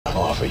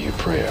offer you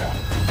prayer.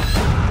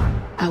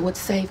 I would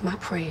save my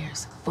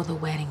prayers for the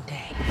wedding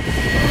day.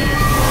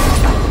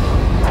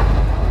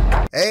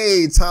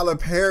 Hey, Tyler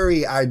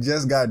Perry, I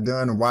just got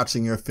done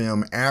watching your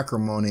film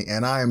Acrimony,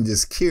 and I am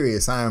just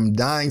curious. I am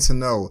dying to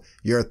know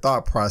your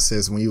thought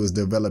process when you was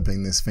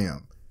developing this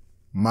film.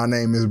 My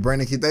name is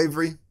Brandon Keith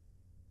Avery,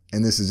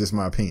 and this is just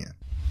my opinion.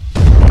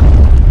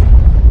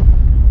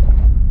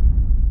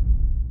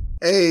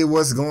 Hey,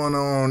 what's going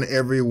on,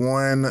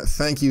 everyone?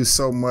 Thank you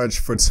so much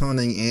for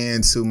tuning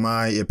in to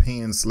my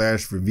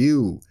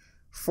opinion/review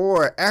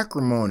for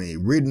Acrimony,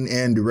 written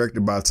and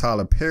directed by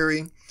Tyler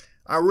Perry.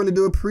 I really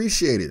do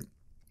appreciate it.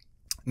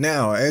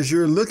 Now, as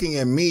you're looking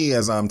at me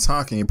as I'm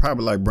talking, you're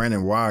probably like,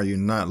 Brandon, why are you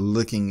not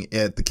looking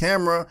at the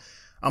camera?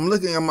 I'm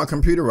looking at my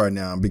computer right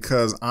now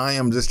because I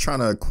am just trying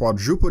to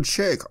quadruple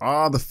check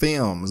all the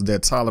films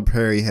that Tyler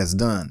Perry has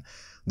done.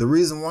 The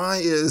reason why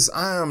is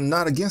I am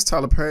not against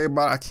Tyler Perry,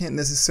 but I can't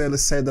necessarily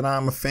say that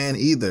I'm a fan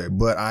either.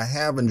 But I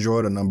have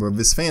enjoyed a number of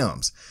his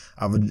films.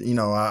 I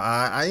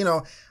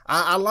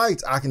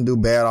liked I Can Do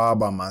Bad All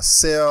By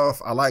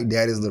Myself. I like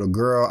Daddy's Little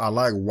Girl. I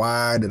like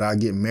Why Did I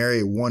Get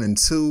Married 1 and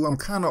 2. I'm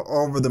kind of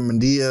over the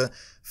Medea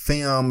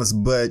films,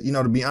 but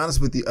to be honest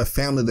with you, A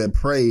Family That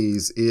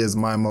Prays is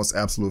my most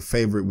absolute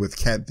favorite with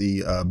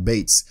Kathy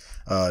Bates.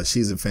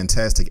 She's a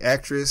fantastic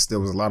actress. There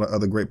was a lot of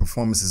other great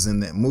performances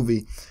in that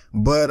movie,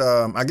 but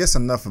I guess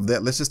enough of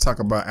that. Let's just talk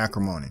about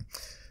Acrimony.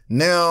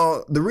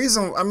 Now, the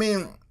reason,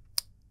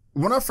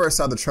 when I first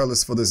saw the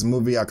trailers for this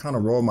movie, I kind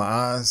of rolled my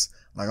eyes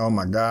like, oh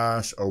my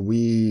gosh, are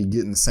we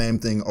getting the same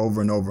thing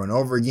over and over and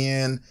over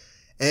again?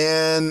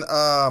 And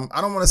I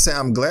don't want to say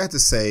I'm glad to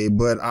say,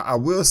 but I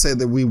will say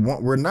that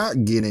we're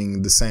not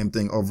getting the same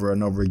thing over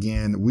and over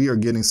again. We are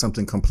getting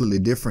something completely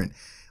different.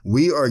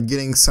 We are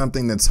getting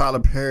something that Tyler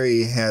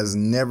Perry has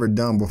never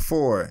done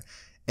before.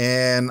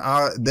 And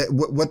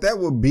what that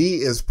will be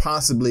is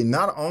possibly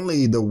not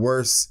only the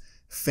worst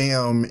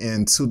film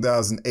in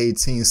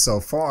 2018 so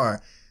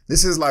far.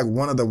 This is like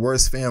one of the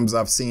worst films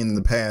I've seen in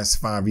the past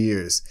 5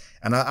 years.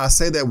 And I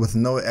say that with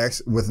no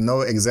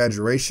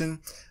exaggeration.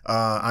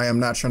 I am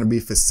not trying to be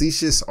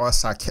facetious or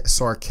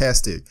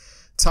sarcastic.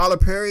 Tyler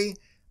Perry,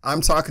 I'm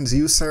talking to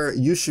you, sir.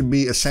 You should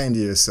be ashamed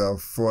of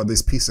yourself for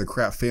this piece of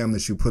crap film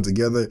that you put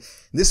together.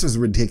 This was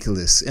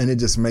ridiculous, and it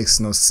just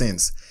makes no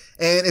sense.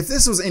 And if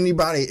this was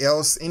anybody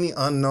else, any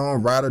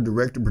unknown writer,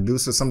 director,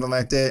 producer, something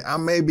like that, I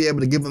may be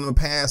able to give them a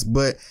pass,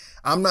 but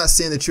I'm not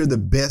saying that you're the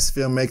best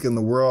filmmaker in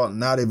the world,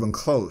 not even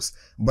close.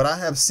 But I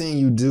have seen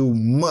you do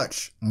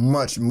much,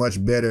 much,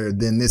 much better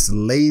than this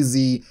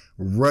lazy,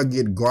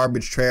 rugged,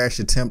 garbage trash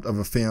attempt of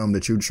a film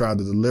that you tried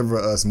to deliver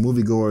us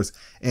moviegoers.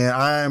 And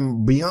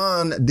I'm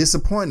beyond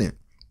disappointed.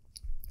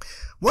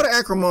 What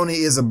Acrimony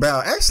is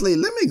about, actually,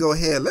 let me go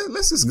ahead.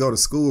 Let's just go to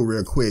school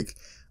real quick.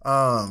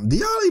 Do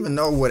y'all even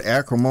know what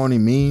acrimony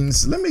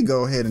means? Let me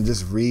go ahead and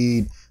just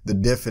read the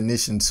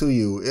definition to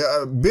you.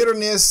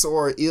 Bitterness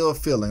or ill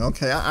feeling.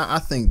 Okay, I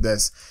think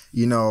that's,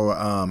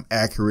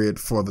 accurate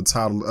for the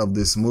title of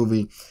this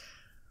movie.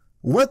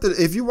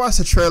 If you watch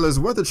the trailers,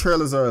 what the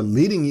trailers are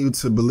leading you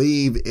to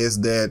believe is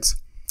that,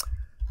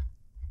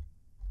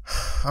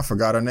 I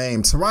forgot her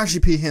name,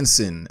 Taraji P.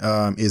 Henson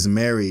is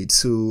married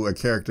to a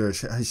character.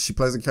 She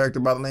plays a character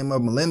by the name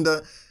of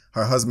Melinda.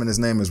 Her husband, his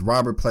name is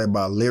Robert, played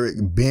by Lyric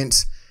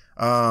Bent.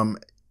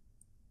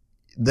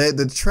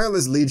 The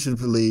trailers lead you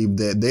to believe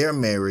that they are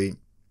married,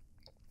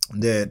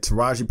 that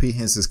Taraji P.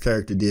 Henson's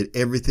character did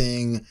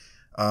everything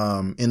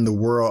in the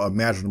world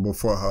imaginable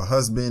for her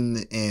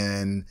husband,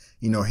 and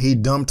he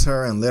dumped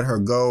her and let her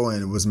go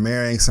and was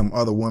marrying some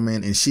other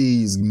woman, and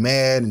she's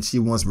mad and she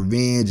wants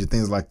revenge and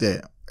things like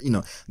that.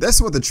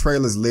 That's what the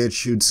trailers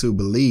led you to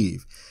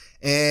believe.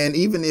 And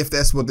even if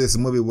that's what this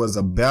movie was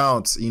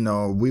about,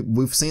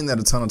 we've seen that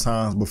a ton of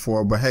times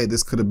before, but hey,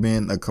 this could have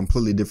been a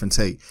completely different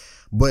take.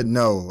 But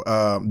no,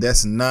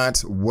 that's not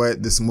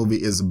what this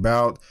movie is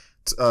about.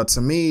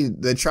 To me,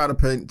 they try to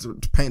paint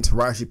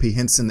Taraji P.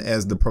 Henson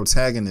as the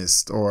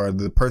protagonist or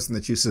the person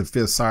that you should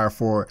feel sorry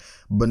for.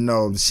 But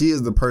no, she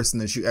is the person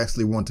that you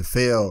actually want to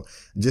fail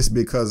just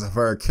because of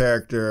her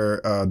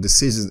character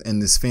decisions in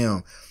this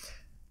film.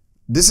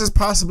 This is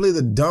possibly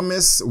the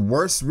dumbest,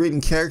 worst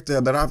written character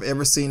that I've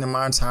ever seen in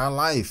my entire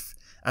life.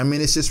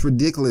 It's just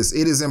ridiculous.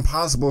 It is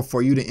impossible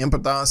for you to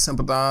empathize,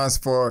 sympathize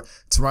for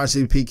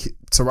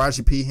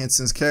Taraji P.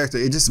 Henson's character.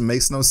 It just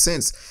makes no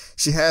sense.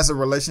 She has a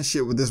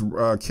relationship with this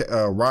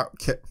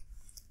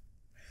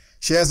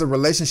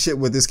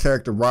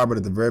character Robert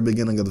at the very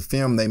beginning of the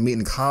film. They meet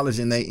in college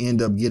and they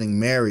end up getting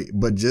married.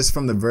 But just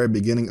from the very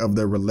beginning of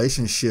their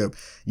relationship,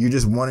 you're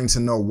just wanting to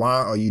know, why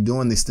are you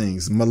doing these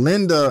things?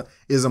 Melinda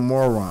is a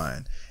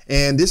moron.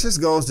 And this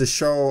just goes to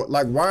show,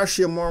 like, why is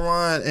she a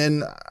moron?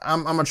 And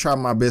I'm going to try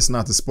my best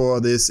not to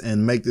spoil this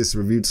and make this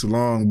review too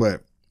long.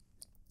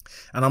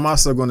 And I'm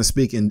also going to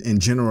speak in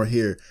general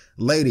here.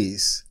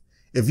 Ladies,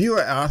 if you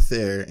are out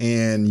there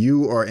and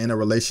you are in a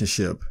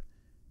relationship,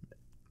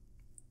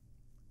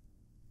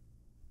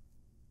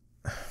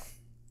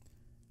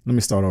 let me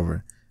start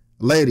over.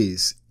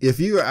 Ladies, if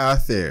you are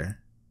out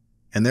there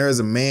and there is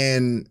a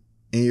man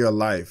in your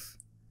life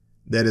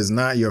that is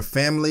not your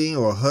family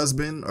or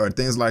husband or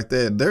things like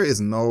that, there is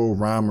no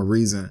rhyme or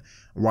reason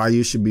why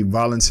you should be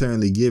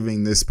voluntarily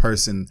giving this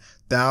person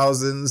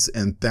thousands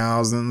and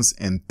thousands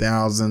and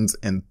thousands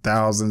and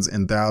thousands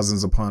and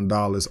thousands upon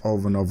dollars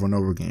over and over and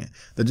over again.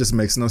 That just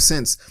makes no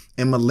sense.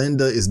 And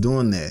Melinda is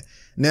doing that.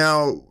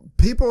 Now,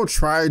 people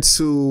try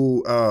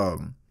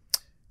to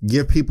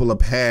give people a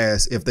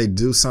pass if they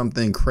do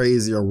something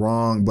crazy or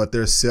wrong, but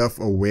they're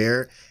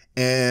self-aware.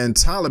 And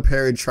Tyler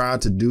Perry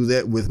tried to do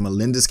that with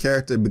Melinda's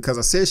character, because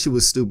I said she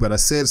was stupid. I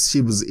said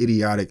she was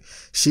idiotic.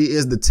 She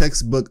is the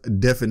textbook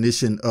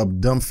definition of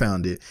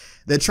dumbfounded.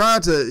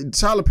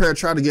 Tyler Perry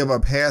tried to give her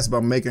a pass by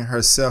making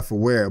her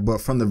self-aware,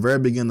 but from the very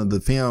beginning of the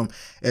film,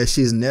 as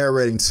she's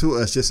narrating to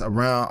us just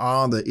around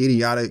all the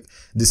idiotic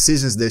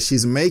decisions that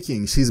she's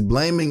making, she's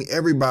blaming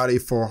everybody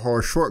for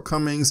her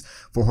shortcomings,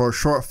 for her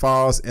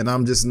shortfalls, and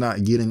I'm just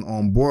not getting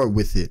on board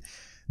with it.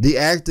 The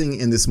acting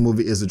in this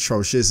movie is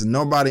atrocious.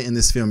 Nobody in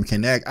this film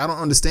can act. I don't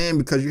understand,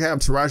 because you have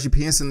Taraji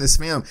P. Henson in this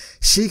film.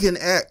 She can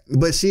act,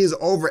 but she is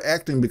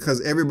overacting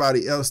because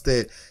everybody else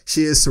that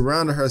she is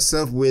surrounding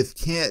herself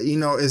with can't,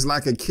 it's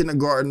like a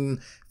kindergarten,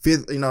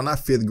 not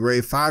fifth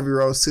grade,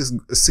 5-year-old,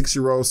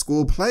 6-year-old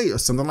school play or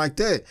something like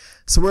that.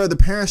 So where the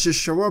parents just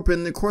show up,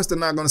 and of course they're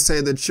not going to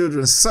say their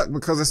children suck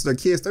because it's their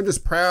kids. They're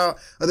just proud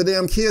of the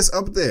damn kids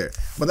up there.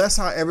 But that's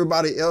how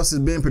everybody else is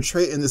being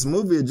portrayed in this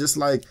movie. Just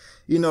like,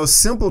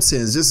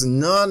 simpletons, just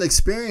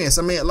non-experienced.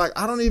 I mean, like,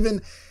 I don't even,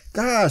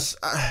 gosh,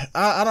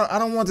 I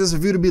don't want this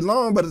review to be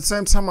long, but at the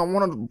same time, I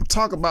want to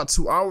talk about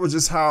 2 hours,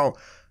 just how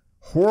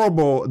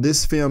horrible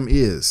this film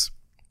is.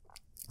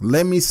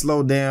 Let me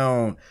slow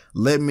down.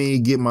 Let me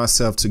get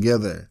myself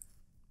together.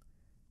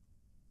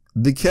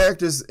 The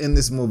characters in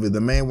this movie,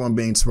 the main one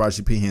being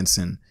Taraji P.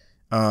 Henson,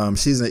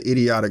 she's an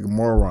idiotic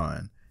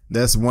moron.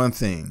 That's one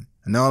thing.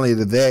 And not only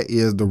that,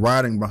 is the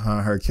writing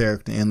behind her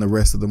character and the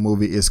rest of the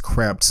movie is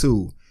crap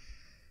too.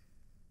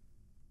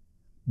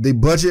 The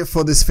budget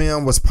for this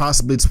film was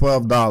possibly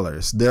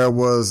 $12. There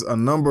was a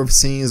number of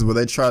scenes where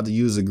they tried to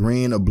use a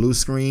green or blue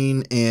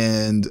screen,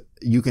 and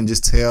you can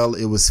just tell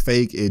it was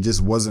fake. It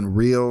just wasn't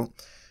real.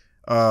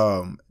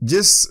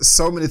 Just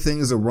so many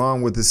things are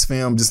wrong with this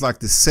film, just like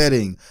the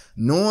setting,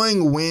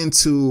 knowing when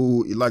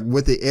to, like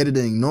with the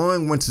editing,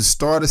 knowing when to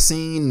start a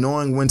scene,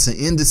 knowing when to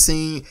end the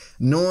scene,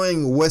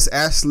 knowing what's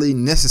actually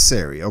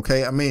necessary.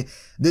 Okay. I mean,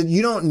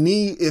 you don't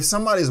need, if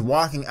somebody's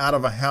walking out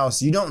of a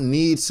house, you don't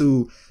need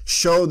to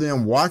show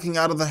them walking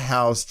out of the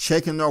house,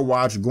 checking their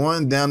watch,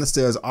 going down the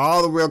stairs,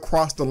 all the way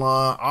across the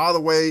lawn, all the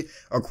way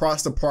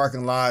across the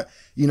parking lot,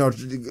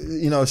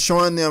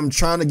 showing them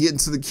trying to get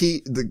into the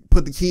key,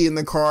 put the key in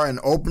the car and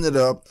open it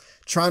up,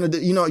 trying to do,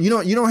 you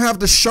don't have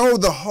to show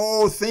the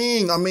whole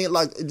thing. I mean,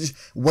 like, just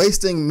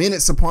wasting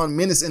minutes upon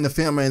minutes in the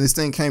film, and this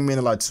thing came in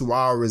at like 2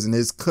 hours, and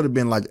it could have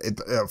been like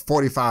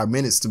 45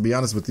 minutes, to be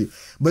honest with you.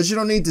 But you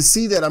don't need to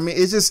see that. I mean,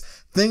 it's just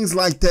things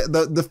like that.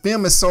 The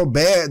film is so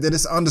bad that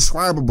it's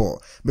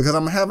undescribable, because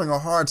I'm having a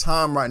hard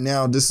time right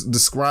now just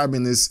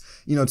describing this,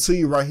 to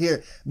you right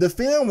here. The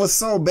film was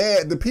so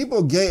bad that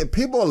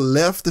people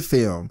left the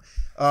film.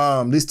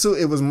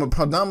 It was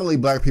predominantly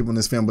black people in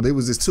this film, but it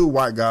was these 2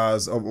 white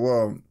guys.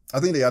 I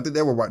think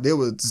they were white. They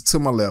were to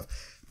my left.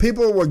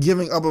 People were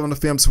giving up on the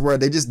film to where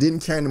they just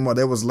didn't care anymore.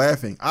 They was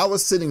laughing. I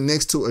was sitting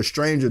next to a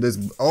stranger, this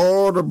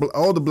older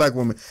black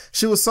woman.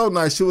 She was so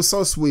nice. She was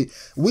so sweet.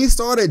 We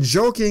started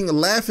joking,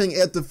 laughing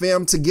at the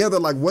film together,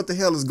 like, what the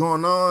hell is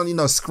going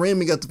on?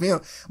 Screaming at the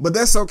film. But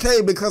that's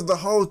okay, because the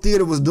whole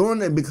theater was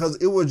doing it, because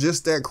it was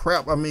just that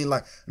crap. I mean,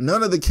 like,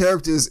 none of the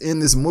characters in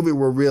this movie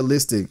were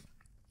realistic.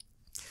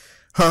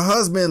 Her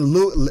husband,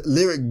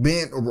 Lyric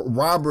Bent,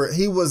 Robert,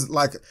 he was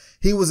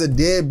a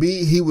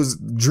deadbeat. He was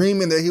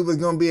dreaming that he was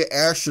going to be an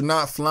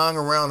astronaut flying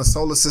around the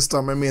solar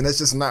system. I mean, that's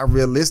just not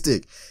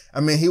realistic. I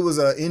mean, he was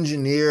an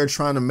engineer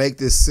trying to make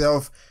this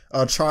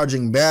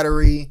self-charging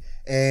battery,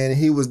 and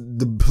he was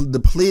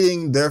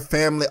depleting their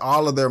family,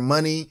 all of their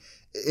money,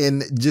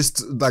 and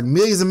just like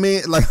millions and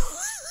millions, like...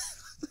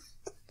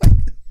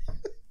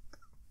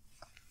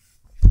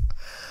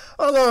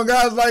 Hold on,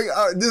 guys. Like,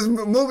 this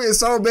movie is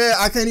so bad.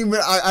 I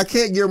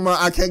can't get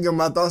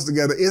my thoughts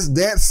together. It's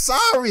that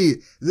sorry.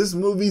 This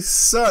movie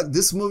sucked.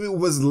 This movie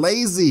was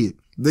lazy.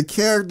 The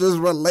characters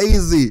were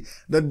lazy.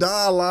 The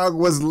dialogue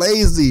was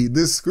lazy.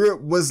 The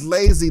script was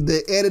lazy.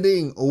 The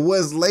editing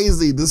was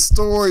lazy. The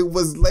story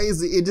was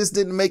lazy. It just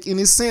didn't make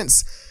any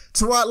sense.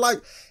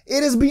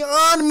 It is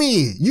beyond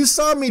me. You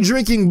saw me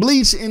drinking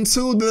bleach in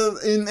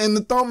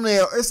the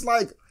thumbnail. It's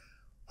like,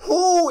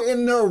 who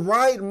in their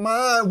right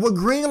mind would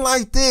green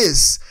like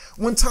this?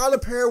 When Tyler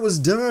Perry was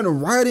done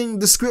writing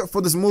the script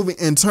for this movie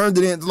and turned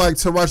it into like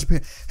Taraji,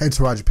 hey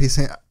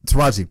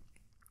Taraji,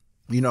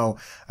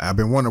 I've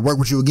been wanting to work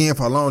with you again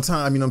for a long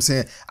time. You know what I'm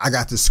saying? I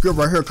got this script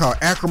right here called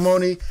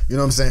Acrimony. You know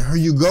what I'm saying? Here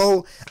you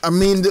go. I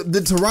mean, the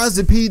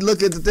Taraji P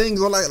look at the thing,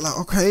 go like,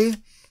 okay,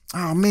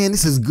 oh man,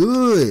 this is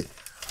good.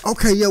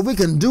 Okay, yeah, we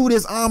can do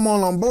this. I'm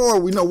all on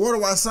board. Where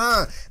do I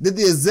sign? Did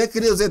the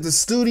executives at the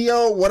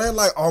studio, they're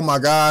like, oh my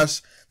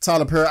gosh,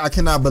 Tyler Perry, I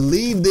cannot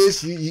believe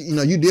this. You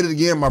know, you did it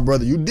again, my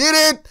brother. You did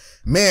it.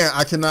 Man,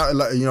 I cannot,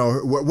 like, you know,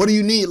 what do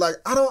you need? Like,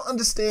 I don't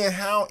understand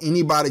how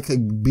anybody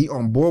could be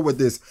on board with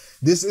this.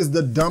 This is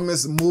the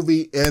dumbest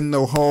movie in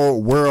the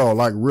whole world.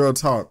 Like, real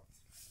talk.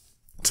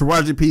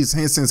 Taraji P.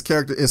 Henson's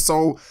character is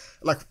so,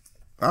 like,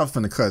 I'm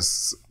finna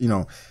cuss, you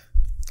know.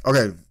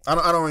 Okay,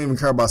 I don't even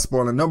care about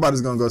spoiling.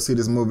 Nobody's gonna go see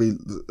this movie.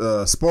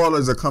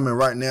 Spoilers are coming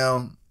right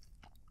now.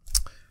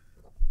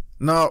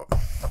 No,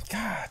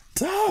 God,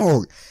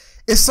 dog.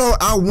 It's so,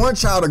 I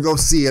want y'all to go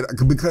see it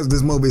because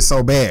this movie is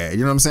so bad. You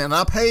know what I'm saying? And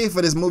I paid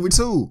for this movie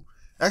too.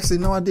 Actually,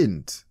 no, I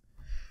didn't.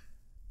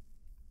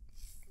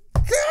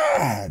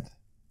 God.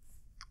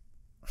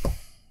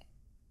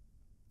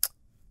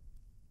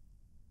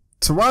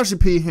 Taraji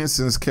P.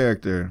 Henson's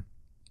character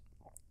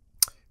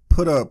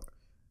put up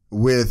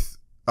with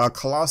a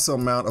colossal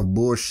amount of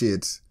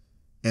bullshit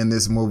in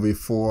this movie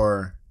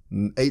for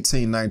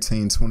 18,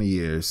 19, 20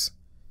 years.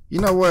 You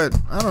know what?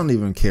 I don't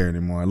even care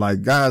anymore.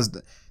 Like, guys,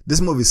 this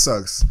movie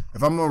sucks.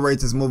 If I'm gonna rate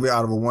this movie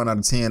out of a 1 out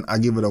of 10, I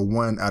give it a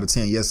 1 out of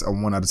 10. Yes, a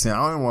 1 out of 10. I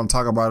don't even want to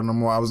talk about it no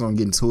more. I was gonna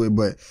get into it,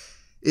 but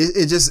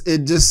it's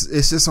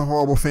just a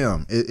horrible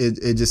film.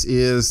 It just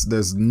is.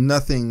 There's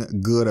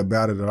nothing good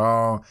about it at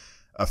all.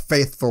 A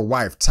faithful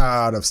wife,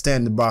 tired of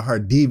standing by her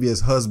devious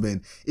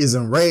husband, is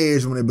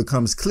enraged when it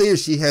becomes clear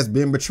she has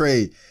been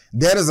betrayed.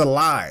 That is a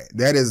lie.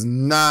 That is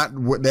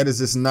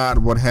just not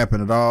what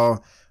happened at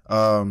all.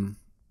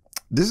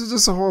 This is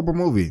just a horrible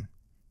movie.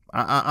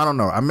 I don't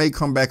know. I may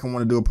come back and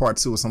want to do a part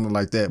 2 or something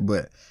like that,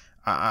 but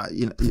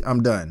you know,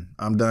 I'm done.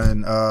 I'm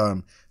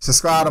done.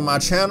 Subscribe to my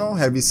channel.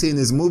 Have you seen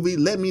this movie?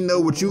 Let me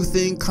know what you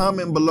think.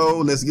 Comment below.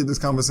 Let's get this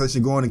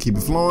conversation going and keep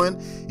it flowing.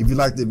 If you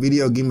like the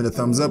video, give me the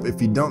thumbs up. If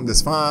you don't,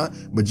 that's fine.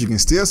 But you can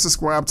still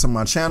subscribe to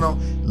my channel.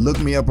 Look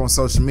me up on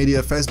social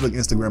media, Facebook,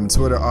 Instagram, and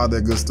Twitter. All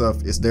that good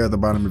stuff. It's there at the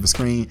bottom of the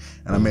screen.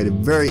 And I made it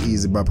very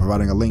easy by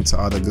providing a link to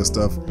all that good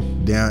stuff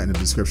down in the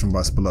description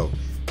box below.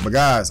 But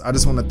guys, I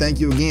just want to thank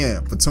you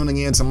again for tuning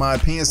in to my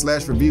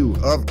opinion/review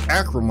of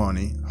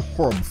Acrimony, a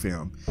horrible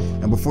film.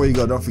 And before you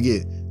go, don't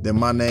forget that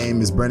my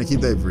name is Brandon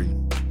Keith Avery,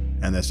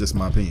 and that's just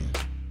my opinion.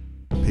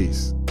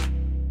 Peace.